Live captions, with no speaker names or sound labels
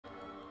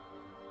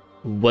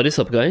What is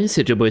up guys,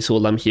 it's your boy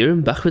Solheim here,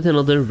 back with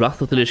another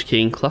Wrath of the Lich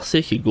King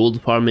Classic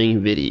gold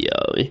farming video.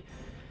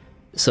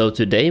 So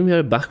today we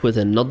are back with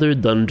another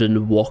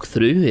dungeon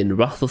walkthrough in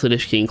Wrath of the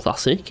Lich King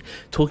Classic,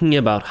 talking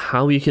about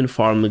how you can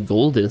farm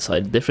gold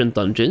inside different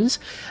dungeons,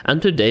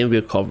 and today we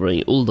are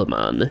covering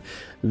Uldaman.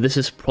 This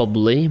is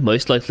probably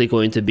most likely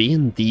going to be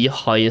the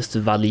highest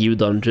value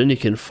dungeon you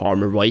can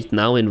farm right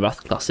now in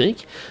Wrath Classic,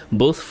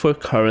 both for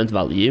current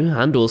value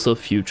and also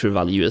future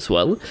value as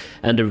well.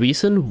 And the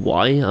reason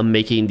why I'm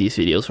making these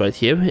videos right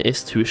here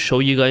is to show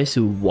you guys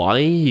why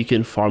you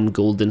can farm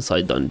gold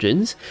inside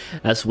dungeons,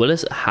 as well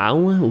as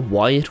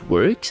why it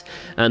works.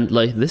 And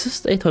like, this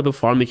is a type of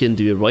farm you can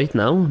do right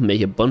now,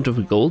 make a bunch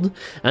of gold,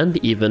 and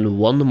even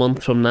 1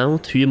 month from now,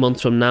 2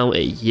 months from now,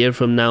 a year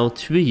from now,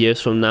 2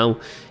 years from now,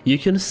 you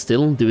can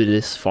still do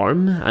this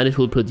farm and it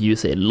will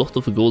produce a lot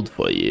of gold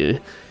for you.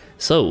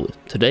 So,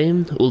 today,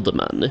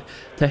 Uldaman.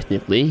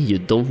 Technically, you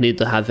don't need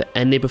to have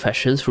any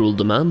professions for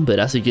Uldaman, but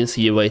as you can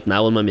see right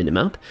now on my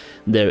minimap,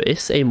 there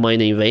is a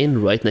mining vein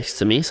right next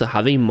to me, so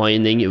having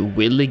mining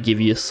will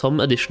give you some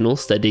additional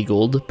steady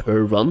gold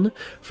per run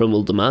from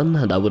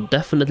Uldaman, and I would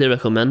definitely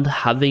recommend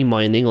having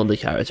mining on the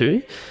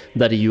character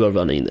that you are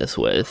running this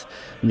with.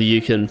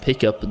 You can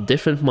pick up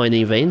different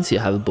mining veins. You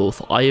have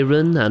both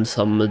iron and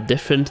some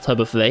different type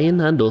of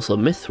vein, and also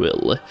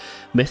mithril.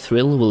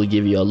 Mithril will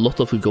give you a lot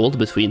of gold,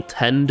 between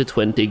 10 to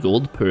 20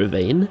 gold per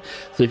vein,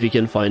 so if you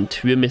can find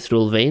 2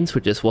 mithril veins,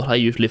 which is what I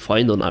usually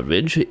find on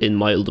average in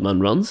my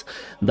Uldaman runs,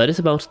 that is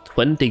about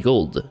 20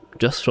 gold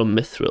just from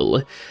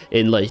mithril.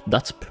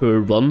 That's per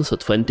run, so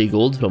 20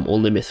 gold from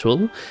only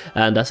mithril,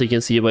 and as you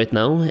can see right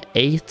now,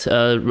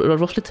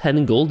 roughly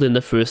 10 gold in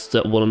the first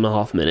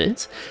 1.5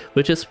 minutes,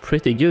 which is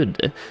pretty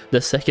good.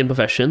 The second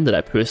profession that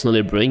I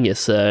personally bring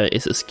is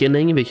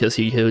skinning, because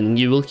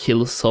you will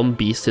kill some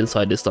beasts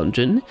inside this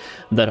dungeon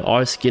that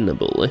are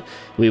skinnable.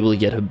 We will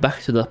get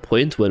back to that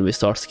point when we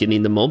start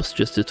skinning the mobs,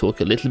 just to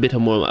talk a little bit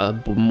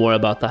more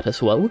about that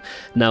as well.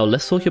 Now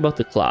let's talk about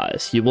the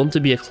class. You want to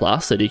be a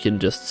class that you can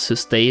just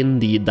sustain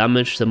the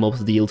damage the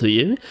mobs deal to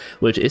you,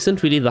 which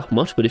isn't really that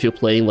much, but if you're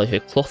playing like a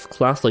cloth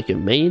class like a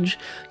mage,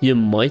 you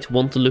might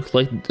want to look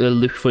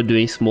for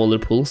doing smaller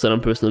pulls that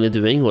I'm personally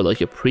doing, or like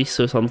a priest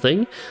or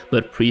something,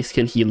 but priests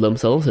can heal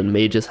themselves and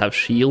mages have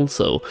shields,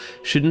 so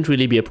shouldn't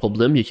really be a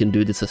problem. You can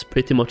do this as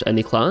pretty much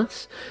any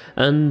class,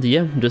 and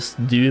yeah,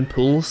 just do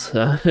pulls,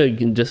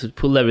 just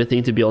pull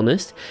everything to be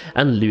honest,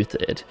 and loot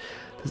it.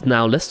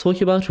 Now let's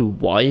talk about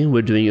why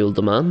we're doing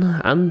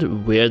Uldaman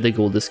and where the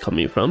gold is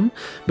coming from.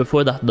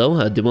 Before that though,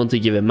 I do want to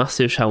give a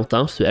massive shout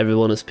out to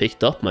everyone who's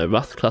picked up my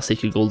Wrath Classic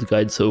Gold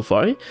Guide so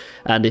far,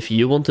 and if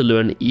you want to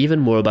learn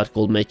even more about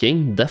gold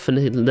making,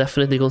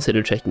 definitely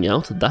consider checking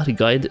out that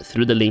guide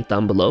through the link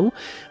down below,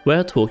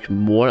 where I talk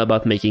more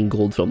about making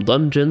gold from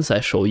dungeons.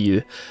 I show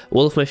you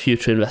all of my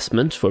future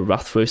investments. For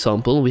Wrath, for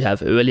example, we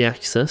have early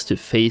access to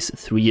phase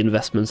 3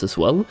 investments as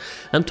well,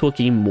 and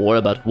talking more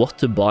about what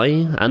to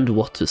buy and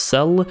what to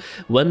sell,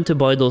 when to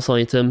buy those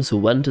items,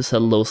 when to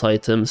sell those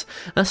items,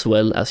 as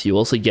well as you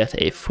also get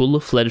a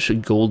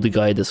full-fledged gold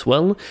guide as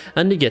well,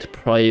 and you get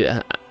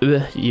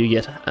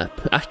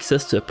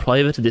access to a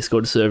private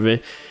Discord server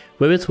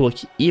where we talk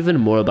even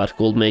more about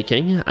gold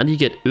making, and you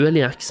get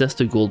early access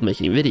to gold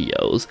making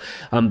videos.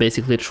 I'm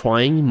basically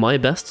trying my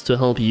best to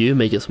help you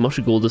make as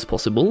much gold as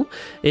possible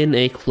in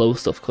a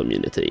closed-off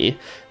community.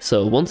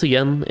 So once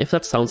again, if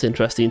that sounds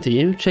interesting to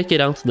you, check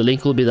it out, the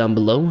link will be down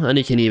below, and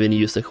you can even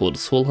use the code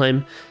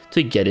Solheim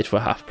to get it for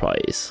half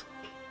price.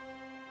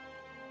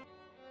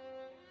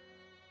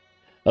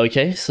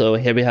 Okay, so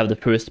here we have the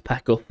first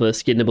pack of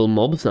skinnable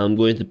mobs. I'm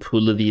going to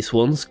pull these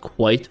ones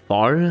quite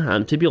far,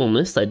 and to be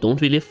honest, I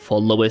don't really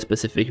follow a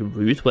specific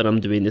route when I'm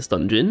doing this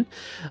dungeon.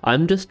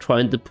 I'm just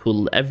trying to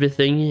pull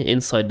everything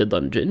inside the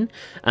dungeon,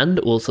 and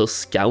also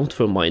scout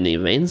for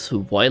mining veins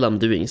while I'm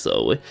doing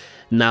so.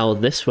 Now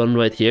this run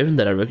right here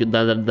that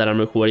I'm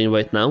recording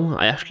right now,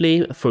 I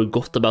actually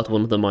forgot about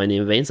one of the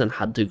mining veins and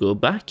had to go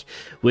back,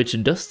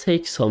 which does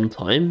take some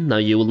time. Now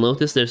you will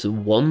notice there's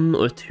 1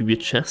 or 2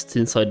 chests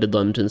inside the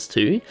dungeons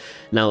too.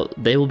 Now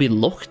they will be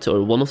locked,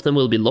 or one of them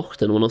will be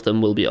locked and one of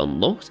them will be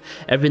unlocked.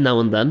 Every now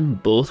and then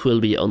both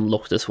will be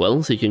unlocked as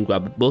well, so you can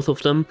grab both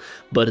of them,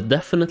 but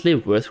definitely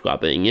worth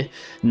grabbing.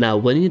 Now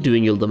when you're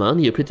doing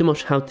Uldaman, you pretty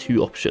much have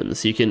 2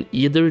 options. You can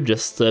either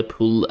just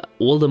pull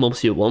all the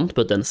mobs you want,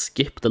 but then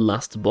skip the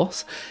last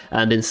boss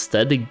and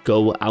instead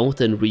go out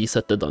and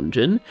reset the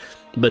dungeon,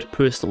 but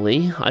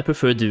personally I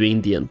prefer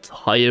doing the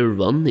entire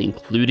run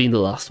including the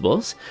last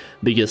boss,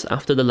 because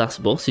after the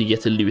last boss you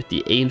get to loot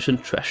the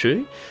ancient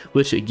treasure,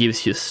 which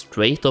gives you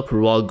straight up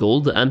raw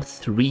gold and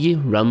 3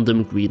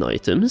 random green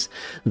items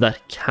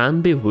that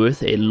can be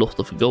worth a lot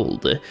of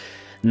gold.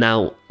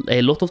 Now,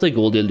 a lot of the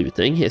gold you're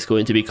looting is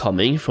going to be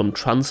coming from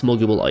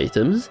transmoggable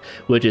items,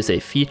 which is a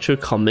feature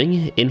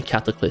coming in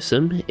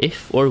Cataclysm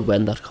if or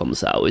when that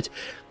comes out.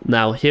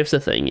 Now here's the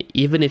thing,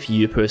 even if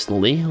you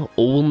personally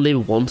only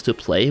want to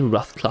play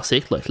WOTLK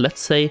Classic, like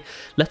let's say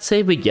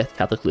we get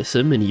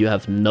Cataclysm and you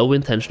have no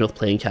intention of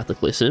playing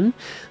Cataclysm,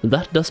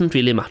 that doesn't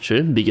really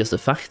matter, because the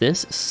fact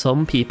is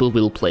some people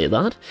will play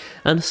that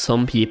and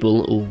some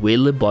people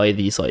will buy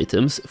these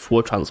items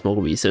for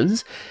transmog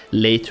reasons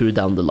later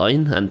down the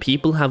line, and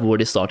people have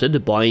already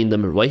started buying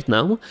them right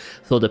now,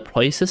 so the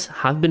prices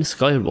have been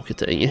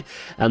skyrocketing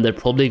and they're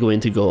probably going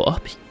to go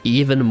up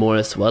even more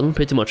as well.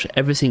 Pretty much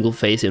every single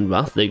phase in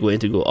Wrath they're going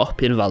to go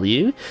up in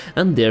value,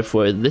 and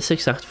therefore this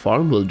exact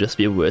farm will just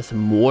be worth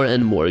more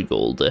and more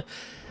gold.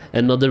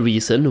 Another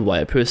reason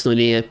why I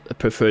personally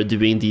prefer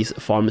doing these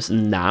farms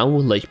now,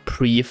 like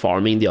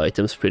pre-farming the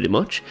items pretty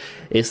much,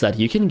 is that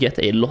you can get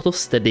a lot of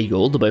steady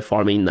gold by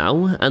farming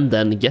now, and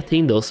then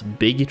getting those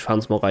big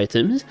transmog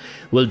items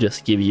will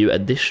just give you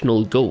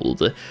additional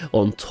gold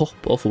on top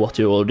of what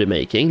you're already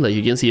making. Like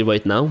you can see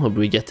right now,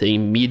 we're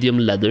getting medium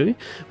leather,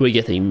 we're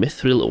getting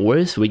mithril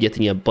ores, we're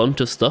getting a bunch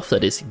of stuff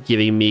that is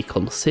giving me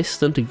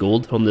consistent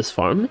gold from this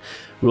farm.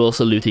 We're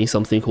also looting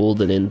something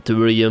called an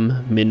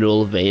Endurium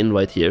mineral vein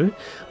right here,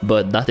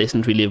 but that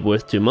isn't really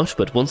worth too much.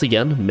 But once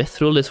again,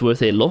 mithril is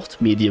worth a lot,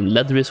 medium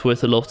leather is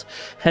worth a lot,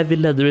 heavy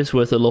leather is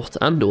worth a lot,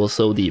 and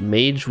also the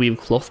mage weave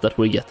cloth that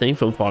we're getting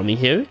from farming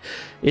here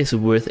is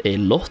worth a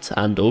lot,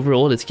 and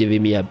overall it's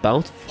giving me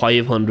about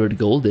 500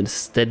 gold in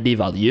steady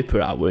value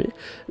per hour.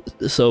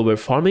 So we're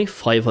farming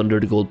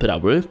 500 gold per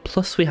hour,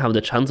 plus we have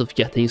the chance of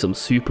getting some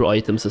super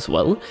items as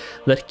well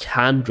that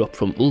can drop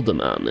from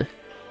Uldaman.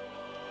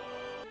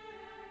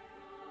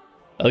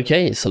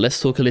 Okay, so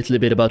let's talk a little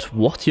bit about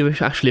what you're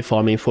actually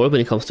farming for when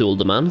it comes to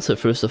Uldaman. So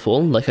first of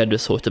all, like I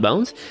just talked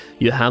about,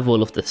 you have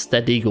all of the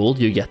steady gold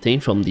you're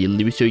getting from the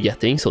loot you're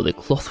getting, so the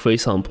cloth for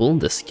example,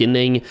 the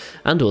skinning,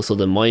 and also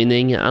the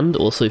mining, and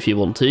also if you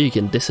want to, you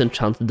can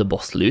disenchant the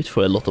boss loot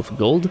for a lot of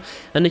gold,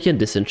 and you can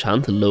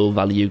disenchant low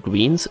value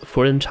greens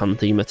for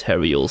enchanting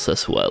materials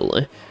as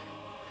well.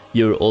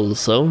 You're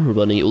also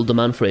running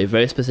Uldaman for a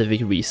very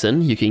specific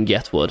reason. You can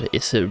get what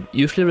is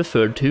usually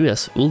referred to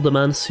as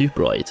Uldaman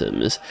super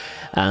items,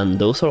 and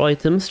those are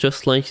items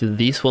just like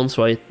these ones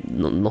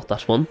not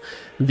that one.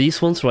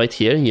 These ones right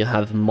here, you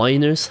have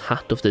Miner's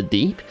Hat of the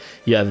Deep,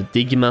 you have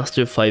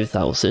Digmaster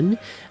 5000,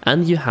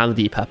 and you have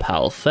the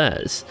Papal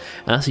Fez.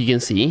 As you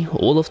can see,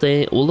 all of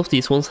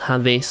these ones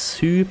have a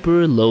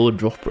super low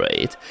drop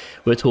rate.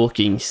 We're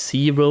talking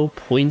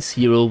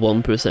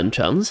 0.01%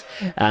 chance,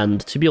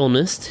 and to be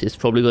honest, it's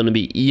probably going to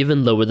be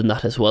even lower than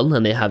that as well,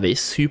 and they have a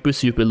super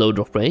low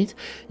drop rate.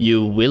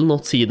 You will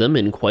not see them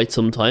in quite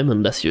some time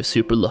unless you're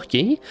super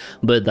lucky,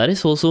 but that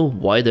is also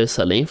why they're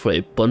selling for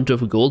a bunch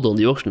of gold on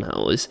the auction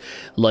house.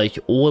 Like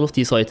all of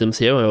these items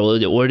here are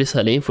already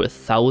selling for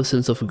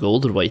thousands of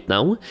gold right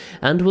now,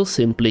 and will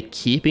simply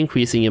keep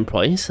increasing in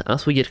price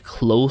as we get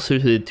closer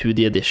to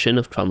the addition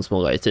of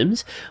transmog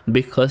items,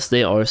 because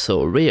they are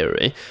so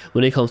rare.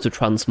 When it comes to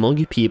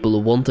transmog,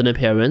 people want an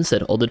appearance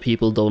that other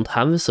people don't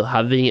have, so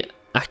having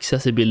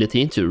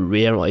accessibility to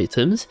rare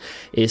items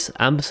is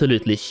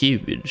absolutely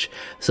huge.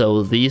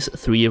 So these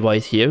three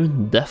right here,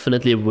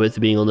 definitely worth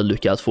being on the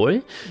lookout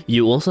for.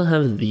 You also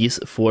have these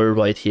four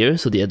right here,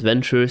 so the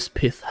Adventurer's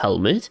Pith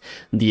Helmet,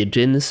 the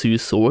Jinsu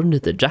Sword,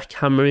 the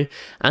Jackhammer,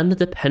 and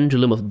the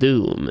Pendulum of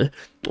Doom.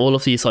 All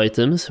of these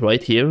items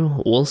right here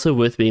also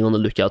worth being on the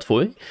lookout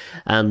for,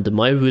 and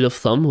my rule of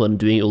thumb when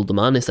doing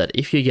Uldaman is that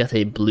if you get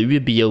a blue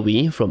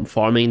BOE from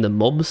farming the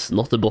mobs,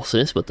 not the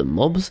bosses but the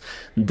mobs,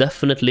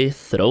 definitely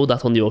throw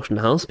that on the auction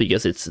house,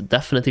 because it's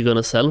definitely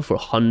gonna sell for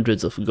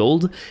hundreds of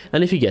gold.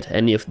 And if you get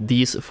any of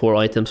these four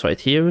items right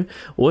here,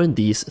 or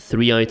these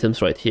three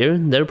items right here,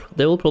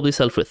 they will probably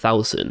sell for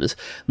thousands,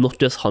 not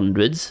just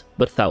hundreds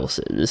but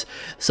thousands.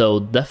 So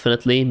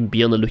definitely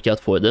be on the lookout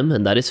for them,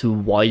 and that is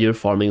why you're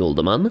farming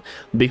Uldaman.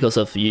 Because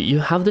of you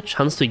have the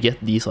chance to get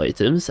these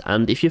items,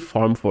 and if you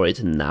farm for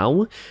it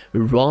now,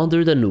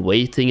 rather than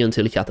waiting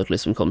until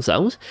Cataclysm comes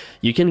out,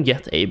 you can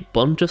get a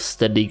bunch of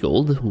steady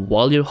gold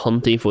while you're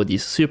hunting for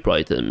these super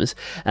items,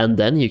 and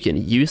then you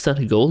can use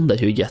that gold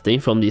that you're getting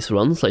from these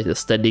runs, like the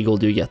steady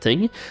gold you're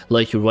getting.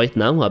 Like right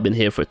now, I've been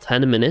here for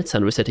 10 minutes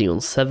and we're sitting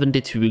on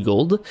 72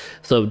 gold,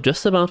 so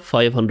just about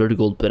 500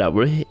 gold per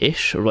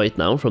hour-ish right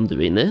now from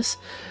doing this.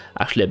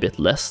 Actually a bit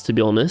less to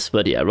be honest,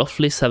 but yeah,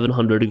 roughly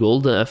 700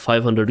 gold,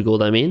 500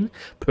 gold I mean,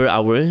 per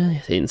hour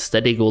in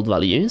steady gold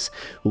values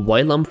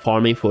while I'm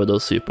farming for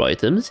those super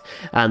items,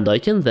 and I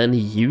can then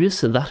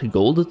use that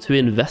gold to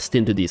invest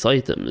into these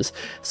items.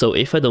 So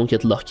if I don't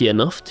get lucky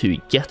enough to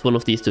get one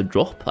of these to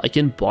drop, I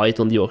can buy it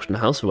on the auction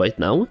house right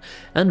now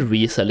and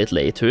resell it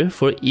later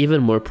for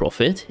even more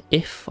profit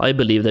if I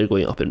believe they're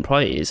going up in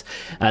price.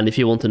 And if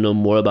you want to know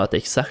more about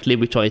exactly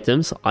which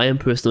items I am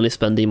personally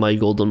spending my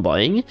gold on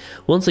buying,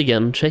 once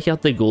again check check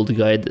out the gold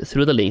guide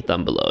through the link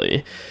down below.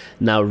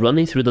 Now,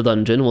 running through the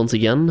dungeon once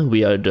again,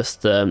 we are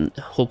just,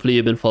 hopefully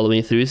you've been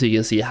following through so you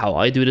can see how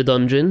I do the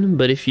dungeon,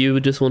 but if you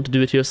just want to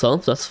do it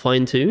yourself, that's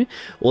fine too.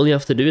 All you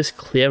have to do is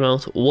clear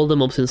out all the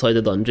mobs inside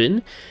the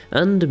dungeon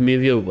and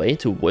move your way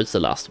towards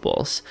the last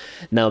boss.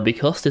 Now,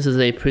 because this is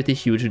a pretty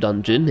huge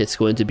dungeon, it's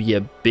going to be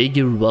a big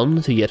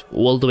run to get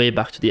all the way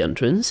back to the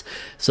entrance,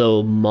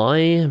 so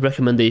my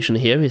recommendation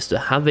here is to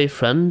have a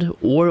friend,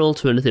 or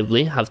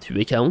alternatively have 2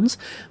 accounts,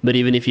 but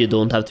even if you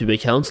don't have 2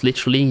 accounts,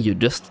 literally you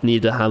just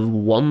need to have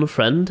one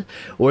friend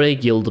or a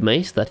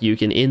guildmate that you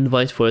can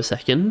invite for a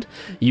second.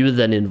 You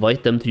then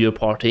invite them to your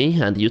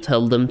party and you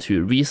tell them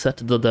to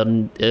reset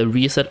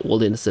reset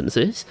all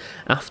instances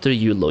after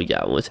you log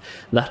out.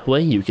 That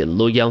way you can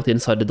log out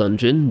inside the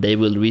dungeon, they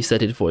will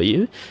reset it for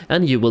you,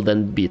 and you will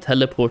then be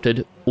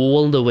teleported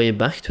all the way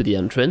back to the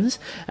entrance,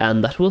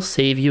 and that will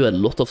save you a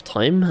lot of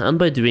time. And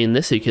by doing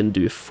this you can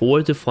do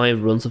 4 to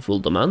 5 runs of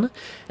Uldaman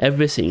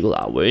every single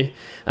hour.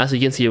 As you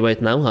can see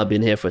right now, I've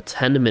been here for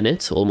 10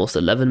 minutes, almost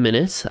 11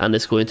 minutes, and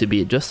it's going to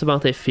be just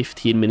about a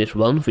 15-minute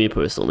run for me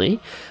personally.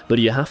 But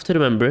you have to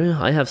remember,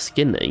 I have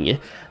skinning,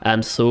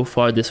 and so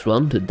far this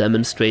run, to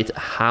demonstrate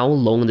how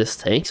long this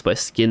takes by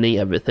skinning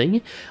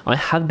everything, I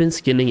have been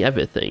skinning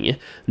everything,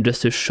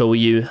 just to show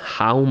you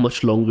how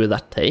much longer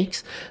that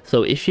takes.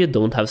 So if you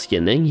don't have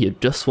skinning, you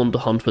just want to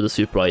hunt for the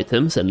super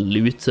items and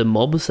loot the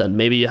mobs, and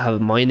maybe you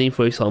have mining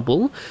for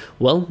example,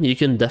 well, you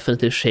can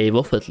definitely shave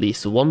off at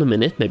least 1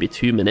 minute, maybe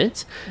 2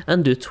 minutes,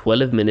 and do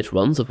 12-minute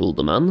runs of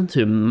Uldaman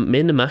to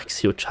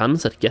min-max your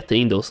chance at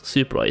getting those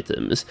super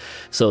items.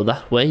 So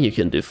that way you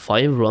can do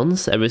 5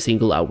 runs every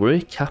single hour,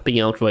 capping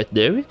out right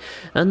there.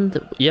 And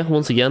yeah,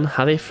 once again,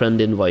 have a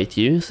friend invite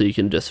you so you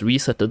can just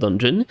reset the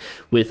dungeon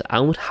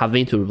without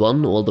having to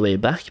run all the way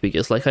back,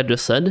 because like I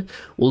just said,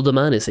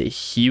 Uldaman is a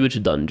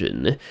huge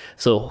dungeon,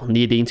 so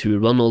needing to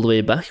run all the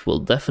way back will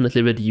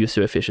definitely reduce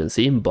your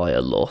efficiency by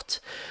a lot.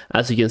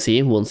 As you can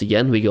see, once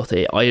again, we got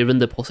a iron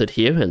deposit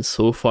here, and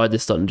so far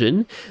this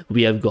dungeon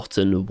we have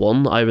gotten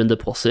 1 iron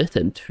deposit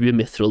and 2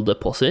 mithril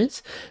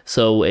deposits,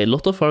 so a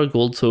lot of our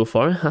gold so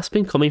far has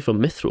been coming from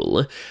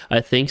mithril.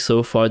 I think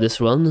so far this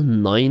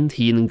run,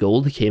 19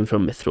 gold came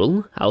from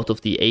mithril out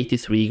of the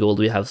 83 gold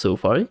we have so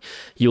far.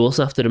 You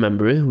also have to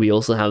remember, we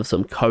also have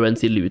some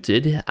currency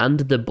looted, and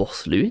the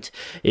boss loot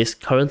is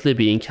currently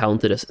being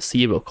counted as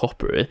 0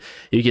 copper.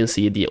 You can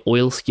see the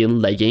oil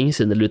skin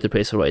leggings in the looter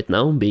place right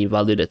now being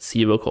valued at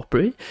 0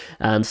 copper,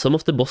 and some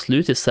of the boss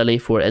loot is selling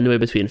for anywhere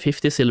between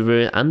 50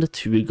 silver and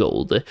 2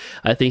 gold.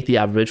 I think the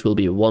average will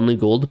be 1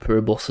 gold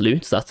per boss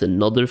loot, that's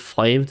another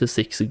 5 to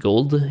 6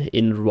 gold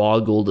in raw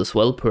gold as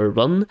well per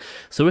run,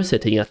 so we're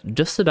sitting at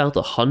just about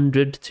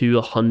 100 to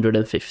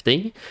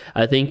 150.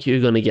 I think you're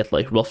gonna get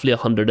like roughly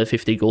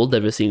 150 gold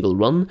every single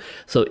run,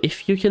 so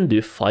if you can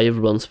do 5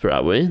 runs per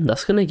hour,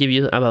 that's gonna give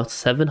you about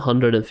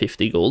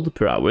 750 gold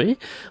per hour.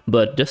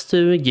 But just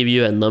to give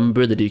you a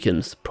number that you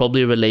can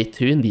probably relate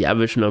to, the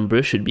average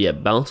number should be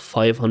about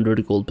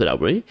 500 gold per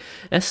hour,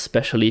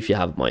 especially if you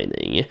have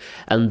mining.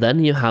 And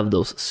then you have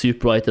those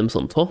super items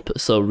on top,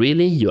 so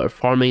really you are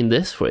farming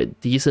this for a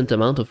decent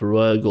amount of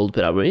raw gold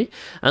per hour,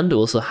 and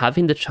also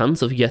having the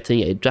chance of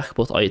getting a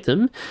jackpot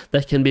item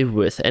that can be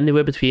worth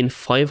anywhere between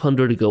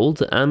 500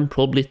 gold and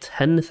probably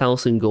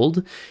 10,000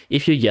 gold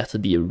if you get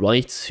the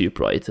right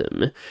super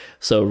item.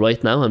 So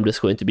right now I'm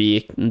just going to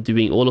be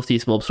doing all of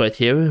these mobs right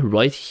here,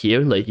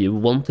 like you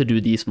want to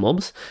do these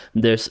mobs.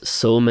 There's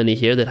so many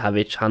here that have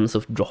a chance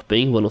of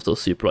dropping one of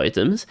those super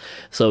items,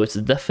 so it's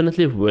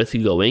definitely worth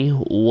going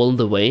all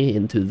the way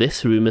into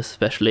this room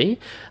especially.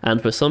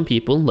 And for some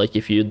people, like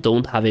if you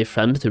don't have a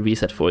friend to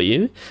reset for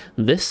you,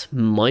 this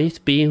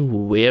might be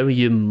where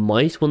you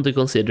might want to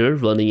consider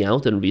running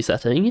out and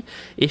resetting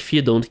if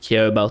you don't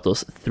care about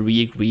those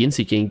 3 greens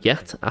you can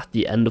get at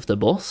the end of the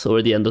boss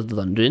or the end of the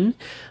dungeon,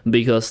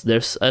 because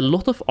there's a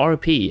lot of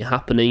RP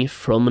happening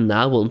from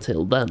now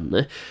until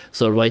then.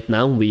 So right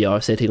now we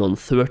are sitting on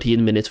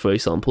 13 minutes for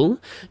example.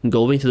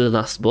 Going to the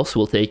last boss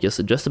will take us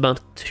just about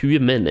 2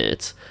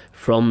 minutes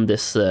from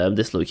this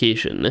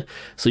location,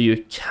 so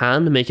you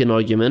can make an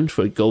argument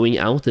for going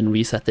out and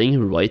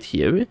resetting right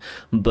here,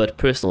 but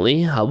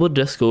personally I would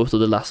just go to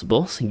the last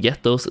boss,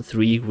 get those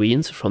 3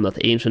 greens from that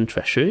ancient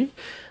treasure,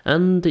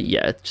 and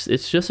yeah,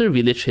 it's just a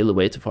really chill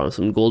way to farm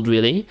some gold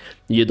really.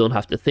 You don't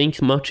have to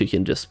think much, you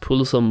can just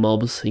pull some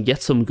mobs,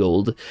 get some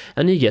gold,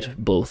 and you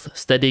get both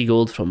steady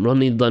gold from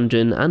running the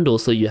dungeon, and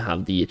also you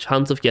have the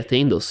chance of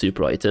getting those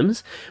super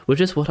items,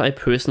 which is what I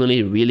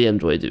personally really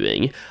enjoy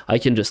doing. I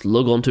can just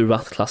log on to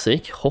WOTLK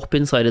Classic, hop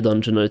inside a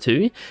dungeon or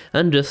 2,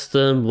 and just,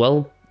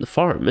 well,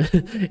 farm.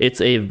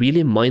 It's a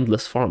really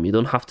mindless farm. You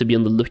don't have to be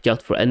on the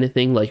lookout for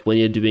anything, like when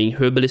you're doing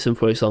herbalism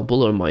for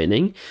example or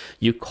mining.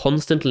 You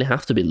constantly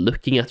have to be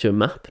looking at your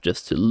map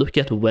just to look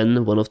at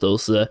when one of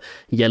those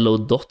yellow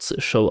dots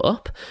show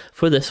up.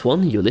 For this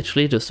one you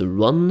literally just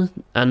run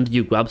and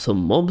you grab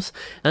some mobs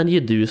and you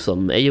do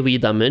some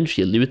AoE damage,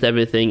 you loot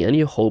everything and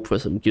you hope for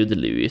some good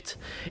loot.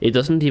 It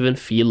doesn't even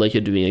feel like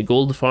you're doing a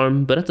gold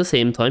farm, but at the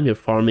same time you're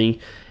farming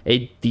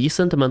a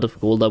decent amount of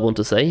gold, I want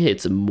to say.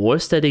 It's more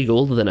steady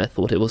gold than I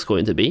thought it was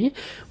going to be,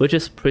 which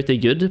is pretty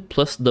good.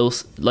 Plus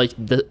those, like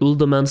the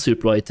Uldaman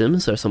super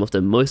items are some of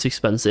the most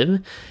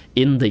expensive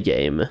in the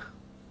game.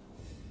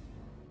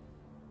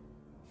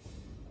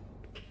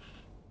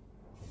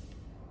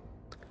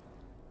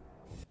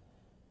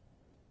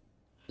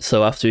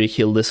 So after you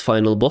kill this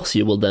final boss,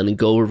 you will then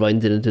go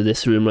right into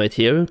this room right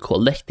here,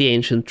 collect the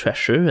ancient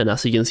treasure, and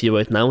as you can see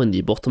right now in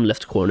the bottom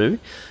left corner,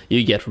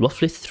 you get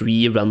roughly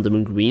 3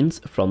 random greens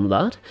from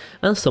that,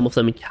 and some of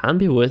them can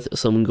be worth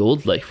some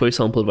gold. Like for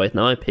example right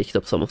now I picked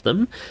up some of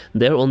them.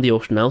 They're on the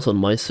auction house on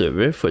my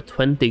server for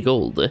 20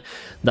 gold.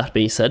 That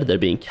being said, they're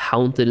being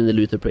counted in the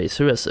loot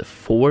appraiser as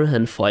 4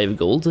 and 5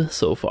 gold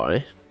so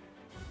far.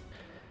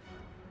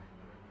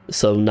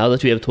 So now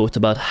that we have talked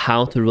about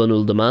how to run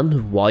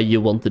Uldaman, why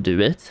you want to do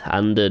it,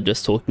 and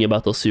just talking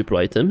about those super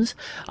items,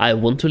 I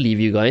want to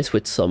leave you guys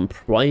with some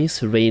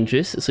price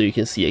ranges so you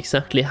can see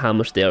exactly how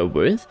much they are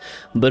worth.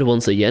 But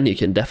once again, you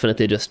can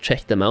definitely just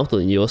check them out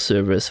on your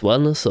server as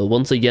well. So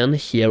once again,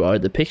 here are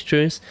the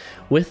pictures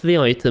with the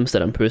items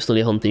that I'm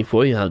personally hunting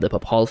for. You have the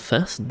Papal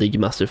Fest,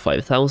 Digmaster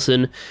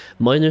 5000,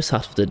 Miner's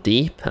Hat of the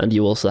Deep, and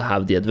you also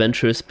have the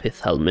Adventurer's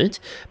Pith Helmet,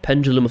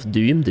 Pendulum of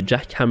Doom, the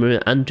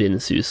Jackhammer, and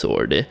Jinsu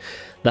Sword.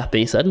 That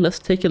being said, let's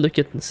take a look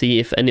at and see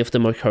if any of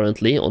them are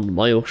currently on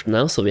my auction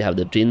now. So we have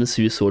the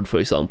Jinsu Sword, for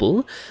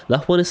example.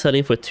 That one is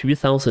selling for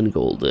 2000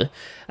 gold.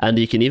 And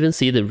you can even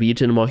see the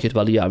region market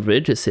value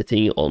average is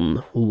sitting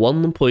on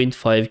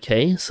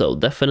 1.5k, so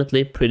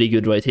definitely pretty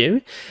good right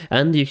here.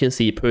 And you can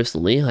see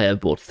personally, I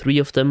have bought 3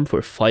 of them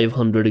for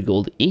 500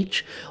 gold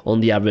each on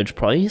the average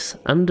price,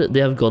 and they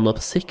have gone up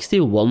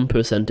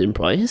 61% in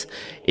price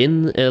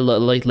in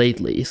like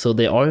lately. So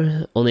they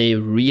are on a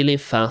really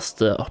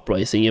fast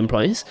uprising in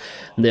price.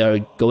 They are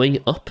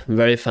going up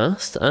very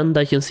fast, and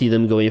I can see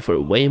them going for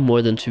way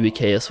more than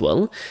 2k as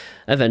well.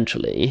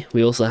 Eventually.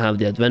 We also have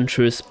the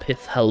Adventurer's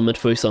Pith Helmet,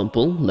 for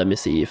example. Let me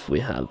see if we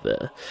have...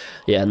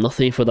 yeah,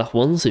 nothing for that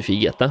one, so if you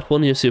get that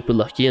one, you're super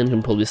lucky and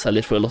can probably sell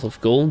it for a lot of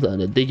gold.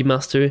 And a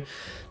Digmaster,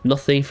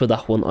 nothing for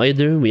that one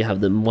either. We have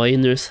the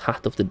Miner's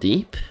Hat of the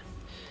Deep.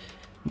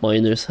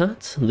 Miner's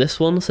Hat. This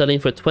one selling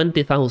for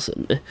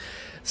 20,000.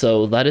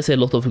 So that is a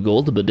lot of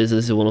gold, but this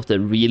is one of the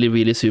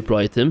really super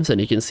items, and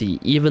you can see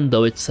even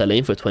though it's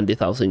selling for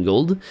 20,000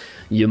 gold,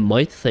 you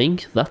might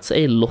think that's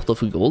a lot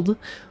of gold,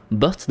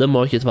 but the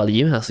market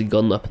value has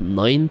gone up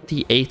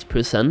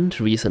 98%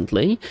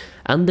 recently,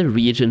 and the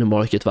region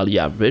market value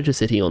average is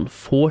sitting on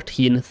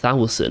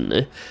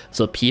 14,000.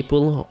 So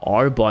people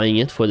are buying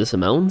it for this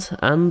amount,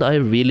 and I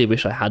really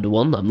wish I had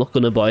one. I'm not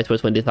gonna buy it for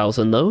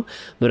 20,000 though,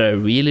 but I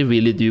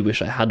really do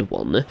wish I had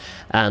one.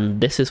 And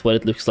this is what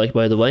it looks like,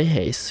 by the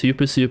way. A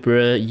super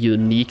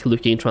unique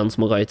looking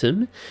transmog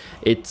item.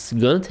 It's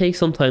gonna take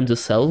some time to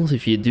sell, so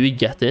if you do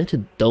get it,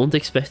 don't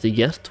expect to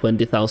get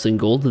 20,000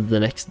 gold the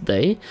next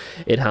day.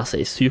 It has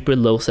a super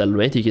low sell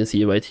rate, you can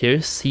see right here,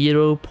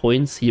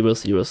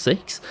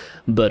 0.006,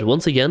 but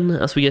once again,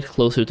 as we get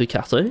closer to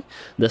Kato,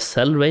 the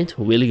sell rate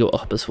will go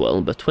up as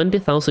well. But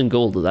 20,000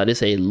 gold, that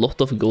is a lot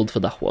of gold for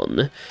that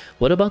one.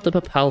 What about the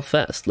Papal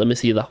Fest? Let me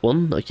see that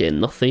one. Okay,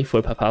 nothing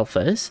for Papal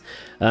Fest.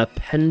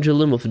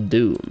 Pendulum of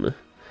Doom.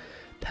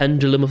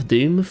 Pendulum of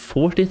Doom,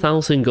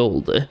 40,000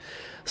 gold.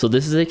 So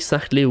this is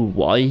exactly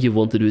why you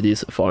want to do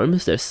these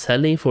farms. They're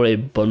selling for a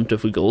bunch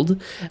of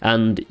gold,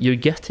 and you're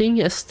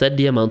getting a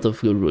steady amount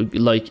of,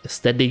 like,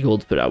 steady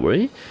gold per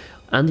hour,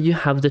 and you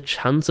have the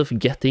chance of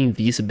getting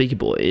these big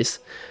boys.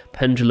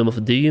 Pendulum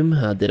of Doom,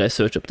 did I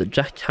search up the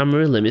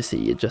Jackhammer? Let me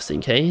see, just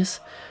in case.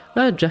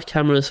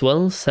 Jackhammer as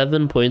well,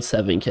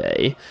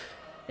 7.7k.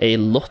 A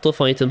lot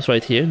of items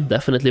right here,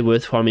 definitely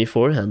worth farming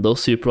for, and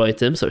those super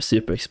items are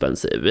super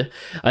expensive.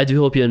 I do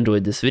hope you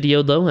enjoyed this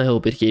video though. I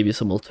hope it gave you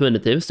some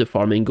alternatives to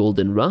farming gold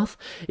in Wrath.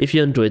 If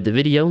you enjoyed the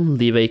video,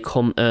 leave a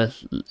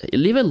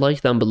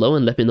like down below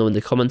and let me know in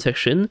the comment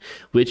section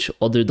which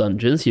other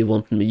dungeons you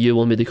want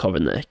me to cover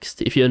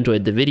next. If you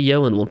enjoyed the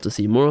video and want to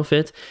see more of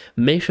it,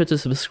 make sure to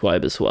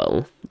subscribe as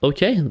well.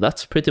 Okay,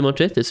 that's pretty much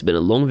it. It's been a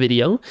long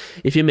video.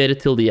 If you made it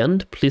till the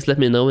end, please let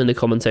me know in the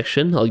comment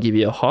section. I'll give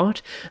you a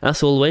heart.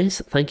 As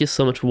always, thank you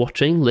so much for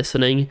watching,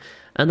 listening,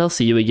 and I'll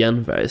see you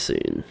again very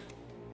soon.